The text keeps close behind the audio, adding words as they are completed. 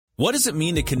What does it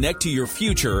mean to connect to your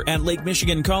future at Lake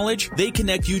Michigan College? They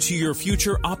connect you to your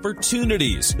future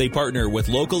opportunities. They partner with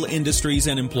local industries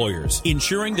and employers,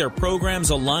 ensuring their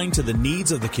programs align to the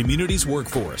needs of the community's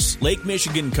workforce. Lake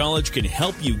Michigan College can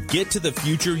help you get to the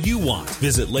future you want.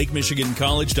 Visit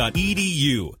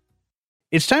lakemichigancollege.edu.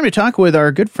 It's time to talk with our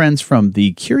good friends from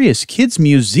the Curious Kids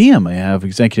Museum. I have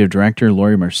Executive Director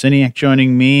Lori Marciniak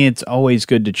joining me. It's always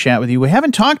good to chat with you. We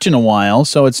haven't talked in a while,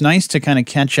 so it's nice to kind of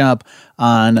catch up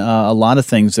on a lot of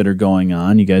things that are going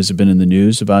on. You guys have been in the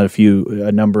news about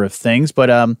a number of things.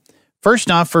 But first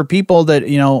off, for people that,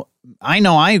 I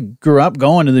know I grew up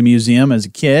going to the museum as a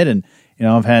kid, and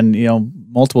I've had,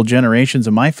 multiple generations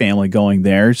of my family going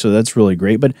there, so that's really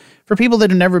great. But for people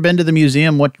that have never been to the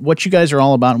museum, what you guys are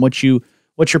all about and what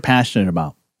you're passionate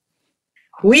about?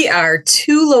 We are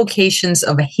two locations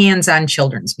of a hands-on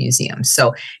children's museum.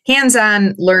 So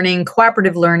hands-on learning,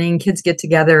 cooperative learning, kids get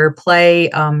together,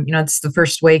 play. It's the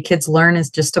first way kids learn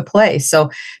is just to play. So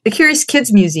the Curious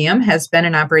Kids Museum has been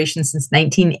in operation since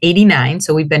 1989.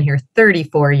 So we've been here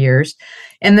 34 years.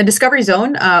 And the Discovery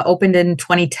Zone opened in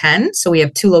 2010. So we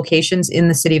have two locations in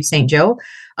the city of St. Joe.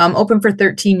 Open for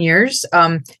 13 years.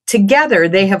 Together,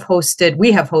 we have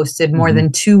hosted more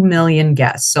than 2 million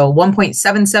guests. So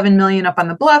 1.77 million up on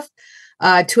the bluff,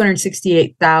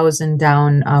 268,000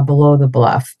 down below the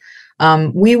bluff.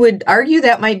 We would argue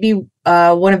that might be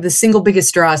one of the single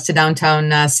biggest draws to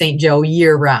downtown St. Joe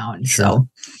year round. Sure. So.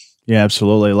 Yeah,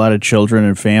 absolutely. A lot of children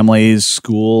and families,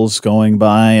 schools going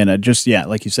by, and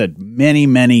like you said, many,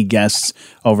 many guests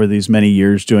over these many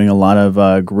years doing a lot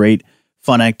of great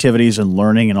fun activities and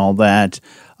learning and all that.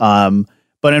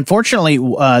 But unfortunately,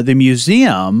 the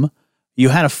museum, you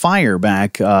had a fire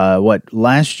back,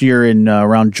 last year in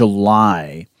around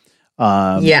July.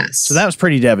 Yes. So that was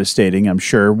pretty devastating, I'm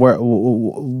sure.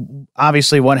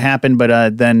 Obviously, what happened,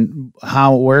 but then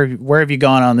where have you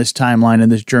gone on this timeline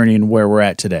and this journey and where we're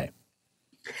at today?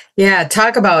 Yeah,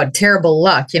 talk about terrible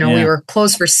luck. We were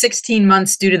closed for 16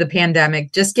 months due to the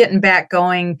pandemic, just getting back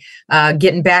going,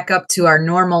 getting back up to our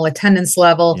normal attendance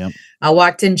level. Yep. I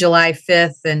walked in July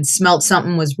 5th and smelled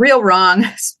something was real wrong.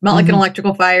 Smelled like an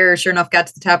electrical fire. Sure enough, got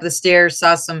to the top of the stairs,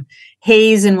 saw some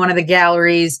haze in one of the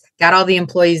galleries, got all the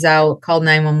employees out, called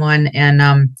 911,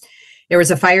 and there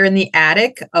was a fire in the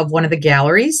attic of one of the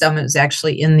galleries. It was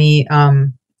actually in the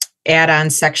add-on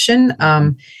section.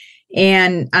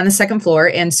 And on the second floor.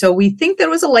 And so we think that it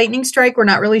was a lightning strike. We're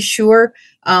not really sure.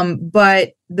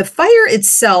 But the fire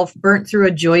itself burnt through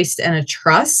a joist and a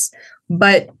truss,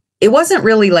 but it wasn't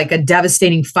really like a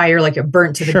devastating fire, like it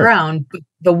burnt to the ground. But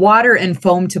the water and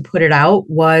foam to put it out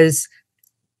was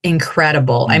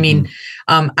incredible. I mean,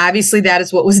 obviously that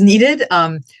is what was needed.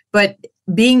 But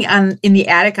being in the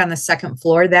attic on the second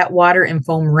floor, that water and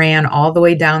foam ran all the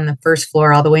way down the first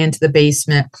floor, all the way into the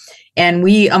basement. And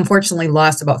we unfortunately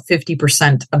lost about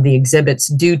 50% of the exhibits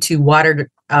due to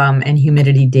water and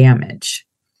humidity damage.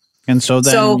 And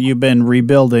so you've been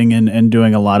rebuilding and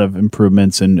doing a lot of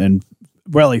improvements and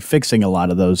really fixing a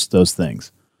lot of those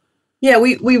things. Yeah,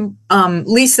 we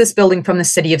lease this building from the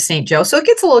city of St. Joe. So it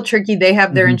gets a little tricky. They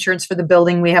have their insurance for the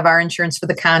building. We have our insurance for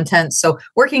the content. So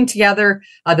working together,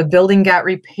 the building got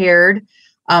repaired,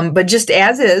 but just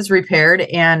as is repaired.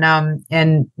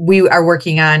 And we are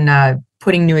working on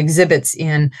putting new exhibits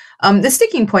in. The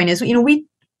sticking point is,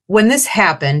 when this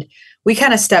happened, we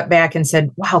kind of stepped back and said,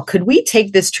 wow, could we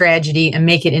take this tragedy and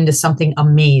make it into something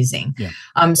amazing? Yeah.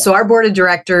 So our board of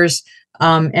directors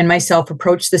and myself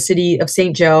approached the city of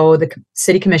St. Joe, the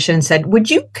city commission, and said, would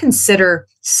you consider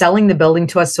selling the building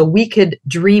to us so we could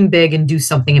dream big and do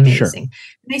something amazing? Sure. And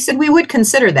they said, we would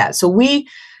consider that. So we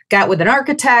got with an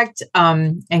architect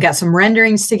and got some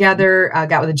renderings together,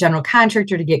 got with a general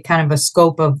contractor to get kind of a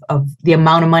scope of the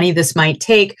amount of money this might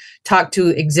take, talked to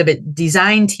exhibit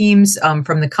design teams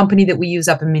from the company that we use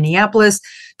up in Minneapolis,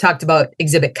 talked about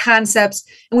exhibit concepts,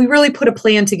 and we really put a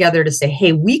plan together to say,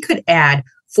 hey, we could add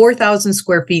 4,000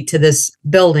 square feet to this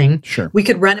building. Sure. We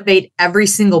could renovate every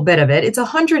single bit of it. It's a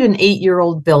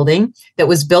 108-year-old building that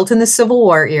was built in the Civil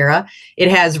War era.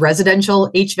 It has residential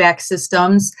HVAC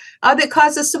systems that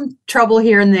cause us some trouble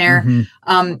here and there.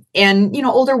 And,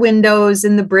 older windows,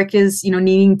 and the brick is,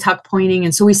 needing tuck pointing.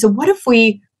 And so we said, what if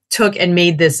we took and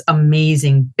made this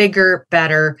amazing, bigger,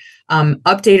 better,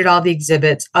 updated all the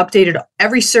exhibits, updated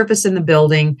every surface in the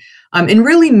building, and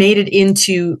really made it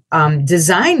into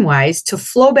design-wise to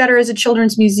flow better as a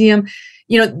children's museum.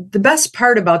 The best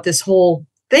part about this whole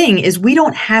thing is we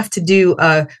don't have to do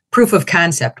a proof of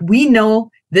concept. We know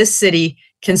this city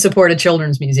can support a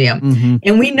children's museum.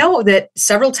 And we know that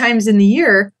several times in the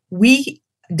year, we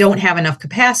don't have enough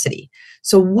capacity.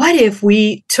 So what if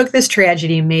we took this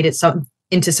tragedy and made it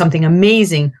into something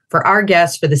amazing for our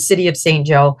guests, for the city of St.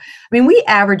 Joe. I mean, we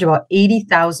average about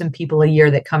 80,000 people a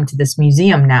year that come to this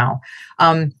museum now.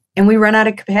 And we run out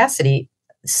of capacity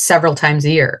several times a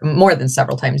year, more than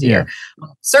several times a year.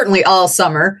 Certainly all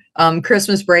summer,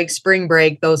 Christmas break, spring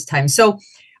break, those times. So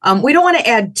we don't want to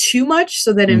add too much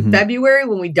so that in February,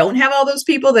 when we don't have all those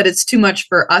people, that it's too much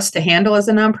for us to handle as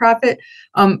a nonprofit.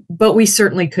 But we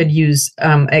certainly could use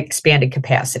expanded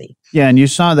capacity. Yeah, and you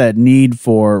saw that need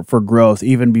for growth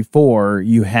even before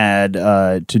you had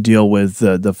to deal with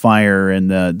the fire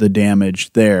and the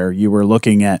damage there. You were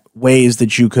looking at ways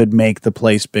that you could make the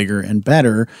place bigger and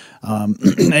better.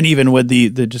 And even with the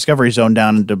Discovery Zone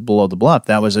down into below the bluff,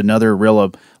 that was another real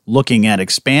of looking at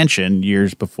expansion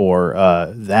years before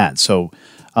that. So,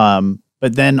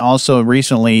 but then also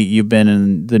recently you've been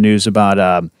in the news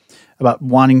about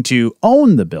wanting to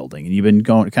own the building, and you've been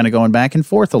going back and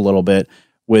forth a little bit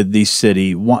with the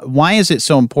city. Why is it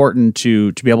so important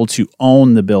to be able to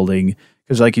own the building?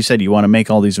 Because like you said, you want to make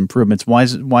all these improvements. Why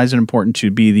is it important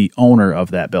to be the owner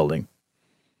of that building?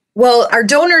 Well, our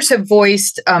donors have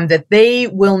voiced that they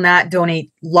will not donate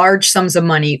large sums of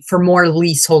money for more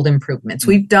leasehold improvements.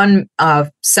 We've done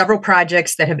several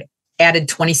projects that have added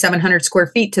 2,700 square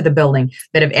feet to the building,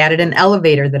 that have added an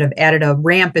elevator, that have added a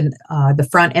ramp in the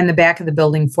front and the back of the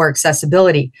building for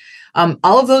accessibility.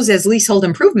 All of those as leasehold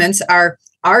improvements are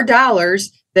our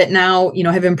dollars that now,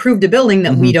 have improved a building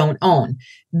that we don't own.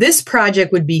 This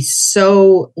project would be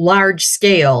so large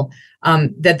scale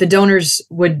that the donors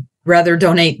would rather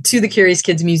donate to the Curious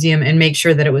Kids Museum and make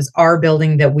sure that it was our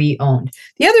building that we owned.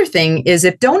 The other thing is,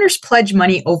 if donors pledge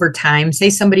money over time,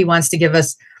 say somebody wants to give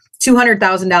us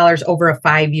 $200,000 over a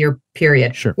 5-year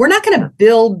period. Sure. We're not going to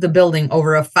build the building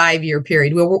over a 5-year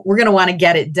period. We're going to want to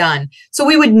get it done. So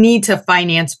we would need to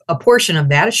finance a portion of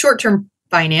that, a short-term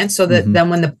finance, so that then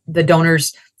when the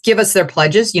donors give us their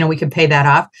pledges, we can pay that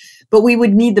off. But we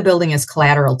would need the building as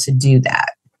collateral to do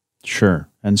that. Sure.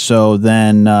 And so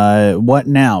then what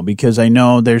now? Because I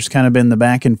know there's kind of been the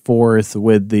back and forth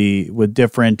with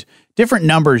different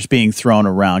numbers being thrown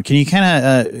around. Can you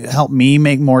kind of help me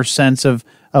make more sense of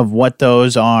what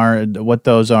those are? And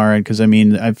because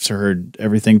I've heard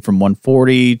everything from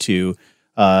 140 to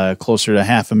closer to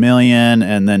 $500,000,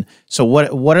 and then so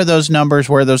what are those numbers?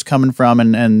 Where are those coming from,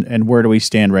 and where do we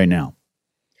stand right now?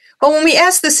 Well, when we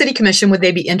asked the city commission, would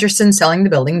they be interested in selling the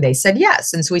building? They said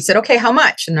yes. And so we said, okay, how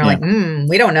much? And they're like,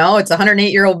 we don't know. It's a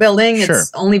 108-year-old building. Sure.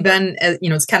 It's only been,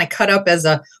 it's kind of cut up as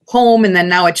a home and then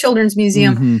now a children's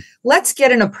museum. Let's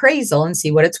get an appraisal and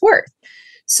see what it's worth.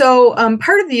 So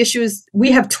part of the issue is we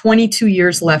have 22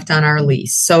 years left on our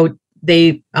lease. So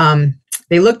they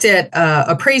looked at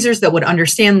appraisers that would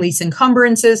understand lease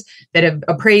encumbrances, that have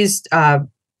appraised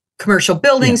commercial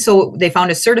buildings. So they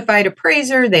found a certified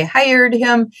appraiser, they hired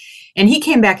him, and he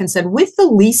came back and said, with the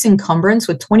lease encumbrance,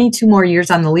 with 22 more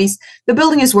years on the lease, the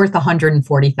building is worth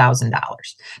 $140,000.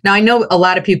 Now, I know a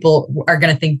lot of people are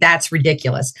going to think that's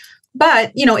ridiculous,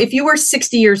 but if you were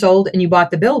 60 years old and you bought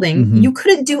the building, you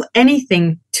couldn't do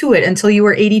anything to it until you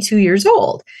were 82 years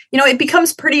old. It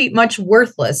becomes pretty much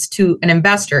worthless to an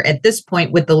investor at this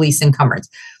point with the lease encumbrance.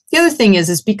 The other thing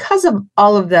is because of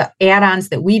all of the add-ons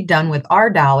that we've done with our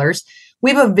dollars,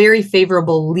 we have a very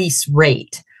favorable lease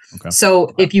rate. Okay.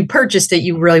 So if you purchased it,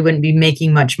 you really wouldn't be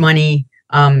making much money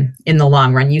in the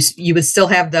long run. You would still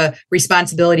have the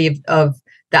responsibility of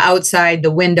the outside,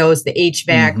 the windows, the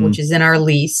HVAC, which is in our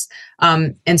lease.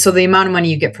 And so the amount of money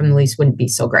you get from the lease wouldn't be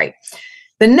so great.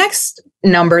 The next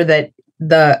number that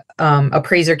the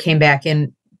appraiser came back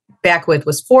with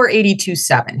was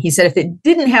 $482,700. He said if it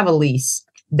didn't have a lease,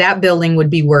 that building would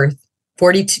be worth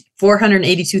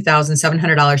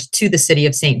 $482,700 to the city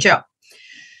of St. Joe.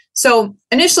 So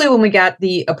initially, when we got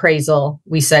the appraisal,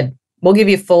 we said, we'll give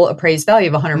you a full appraised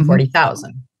value of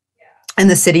 $140,000. And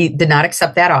the city did not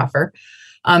accept that offer.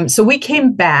 So we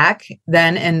came back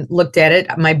then and looked at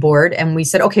it, my board, and we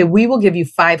said, okay, we will give you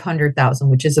 $500,000,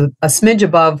 which is a smidge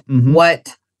above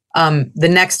what the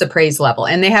next appraised level.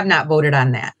 And they have not voted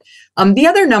on that. The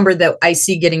other number that I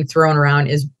see getting thrown around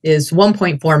is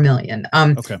 $1.4 million.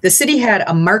 The city had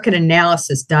a market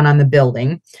analysis done on the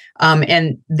building,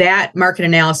 and that market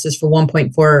analysis for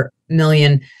 $1.4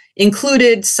 million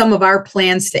included some of our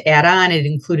plans to add on. It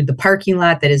included the parking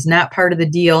lot that is not part of the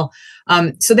deal.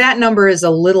 So that number is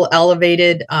a little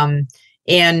elevated, and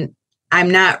I'm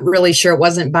not really sure. It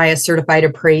wasn't by a certified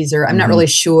appraiser. I'm not really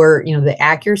sure, the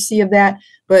accuracy of that,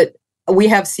 but we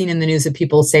have seen in the news that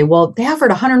people say, well, they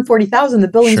offered $140,000, the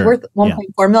building's worth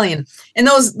 $1.4 million. And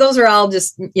those are all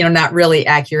just, not really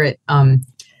accurate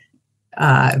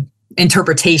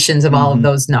interpretations of all of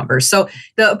those numbers. So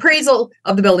the appraisal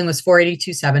of the building was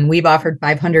 482.7. We've offered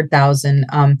 500,000.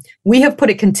 We have put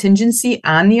a contingency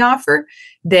on the offer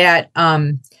that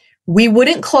we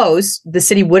wouldn't close, the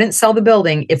city wouldn't sell the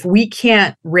building if we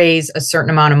can't raise a certain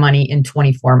amount of money in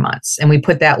 24 months. And we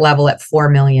put that level at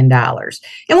 $4 million.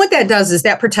 And what that does is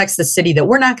that protects the city, that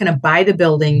we're not going to buy the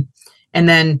building and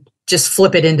then just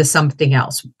flip it into something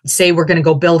else. Say we're going to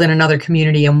go build in another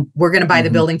community and we're going to buy the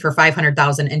building for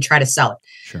 $500,000 and try to sell it.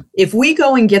 Sure. If we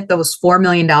go and get those $4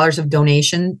 million of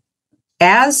donation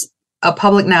as a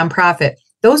public nonprofit,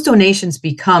 those donations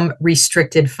become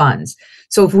restricted funds.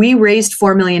 So if we raised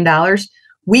 $4 million,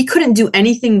 we couldn't do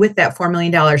anything with that $4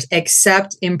 million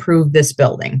except improve this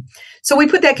building. So we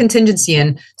put that contingency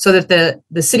in so that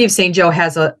the city of St. Joe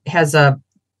has a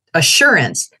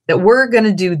assurance that we're going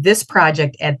to do this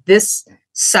project at this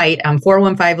site on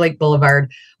 415 Lake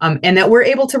Boulevard, and that we're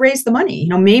able to raise the money.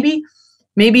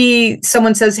 Maybe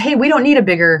someone says, hey, we don't need a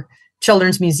bigger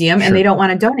children's museum, and they don't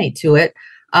want to donate to it.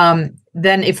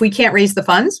 Then if we can't raise the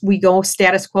funds, we go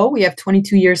status quo. We have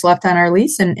 22 years left on our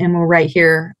lease, and we're right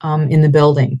here in the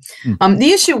building.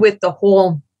 The issue with the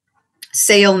whole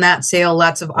sale, not sale,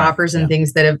 lots of offers and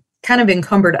things that have kind of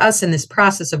encumbered us in this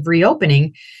process of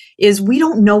reopening is we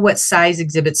don't know what size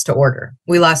exhibits to order.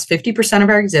 We lost 50% of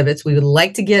our exhibits. We would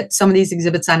like to get some of these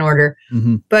exhibits on order.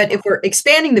 But if we're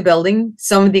expanding the building,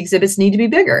 some of the exhibits need to be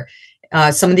bigger.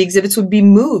 Some of the exhibits would be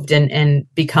moved and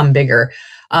become bigger.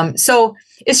 So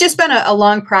it's just been a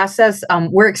long process.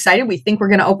 We're excited. We think we're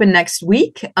going to open next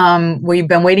week. We've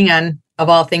been waiting on, of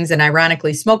all things, and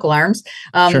ironically, smoke alarms.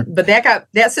 But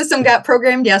that system got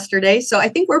programmed yesterday. So I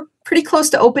think we're pretty close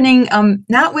to opening,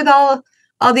 not with all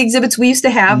the exhibits we used to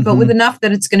have, but with enough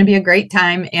that it's going to be a great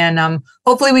time. And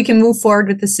hopefully we can move forward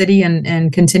with the city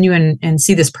and continue and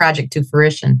see this project to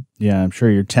fruition. Yeah, I'm sure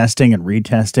you're testing and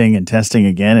retesting and testing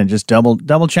again and just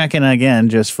double checking again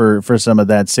just for some of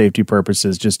that safety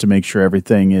purposes, just to make sure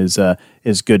everything is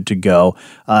good to go.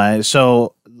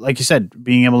 So like you said,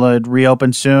 being able to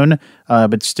reopen soon,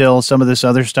 but still some of this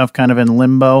other stuff kind of in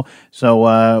limbo.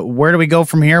 So where do we go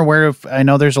from here? I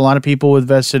know there's a lot of people with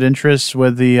vested interests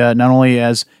with the not only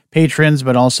as patrons,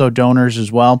 but also donors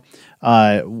as well.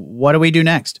 What do we do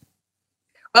next?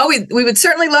 Well, we would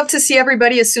certainly love to see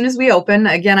everybody as soon as we open.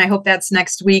 Again, I hope that's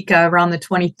next week around the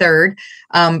 23rd.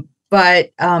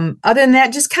 But other than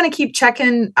that, just kind of keep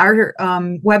checking our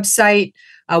website.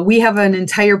 We have an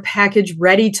entire package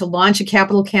ready to launch a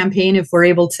capital campaign if we're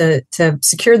able to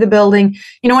secure the building.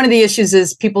 One of the issues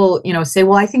is people, say,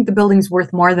 well, I think the building's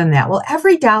worth more than that. Well,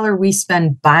 every dollar we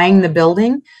spend buying the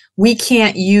building, we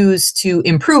can't use to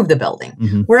improve the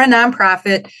building. We're a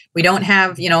nonprofit. We don't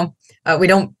have, we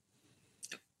don't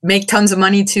make tons of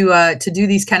money to do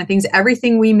these kind of things.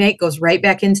 Everything we make goes right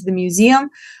back into the museum,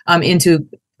 into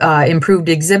improved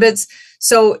exhibits.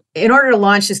 So in order to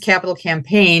launch this capital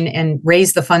campaign and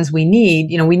raise the funds we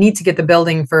need, we need to get the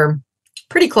building for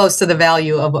pretty close to the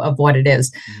value of what it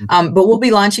is. But we'll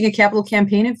be launching a capital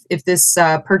campaign if this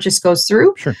purchase goes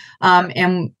through. Sure.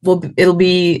 And it'll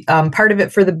be part of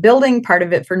it for the building, part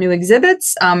of it for new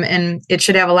exhibits, and it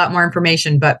should have a lot more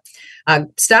information. But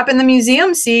stop in the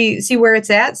museum, see where it's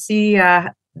at, see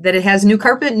that it has new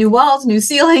carpet, new walls, new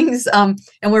ceilings, and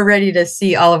we're ready to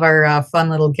see all of our fun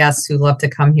little guests who love to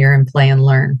come here and play and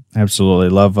learn. Absolutely.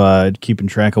 Love keeping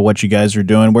track of what you guys are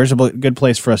doing. Where's a good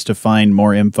place for us to find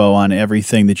more info on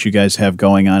everything that you guys have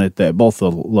going on at both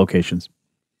the locations?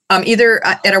 Either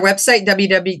at our website,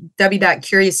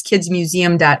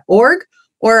 www.CuriousKidsMuseum.org,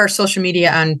 or our social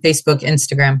media on Facebook,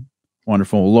 Instagram.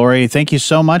 Wonderful. Lori, thank you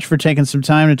so much for taking some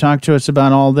time to talk to us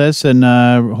about all this, and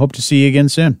hope to see you again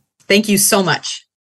soon. Thank you so much.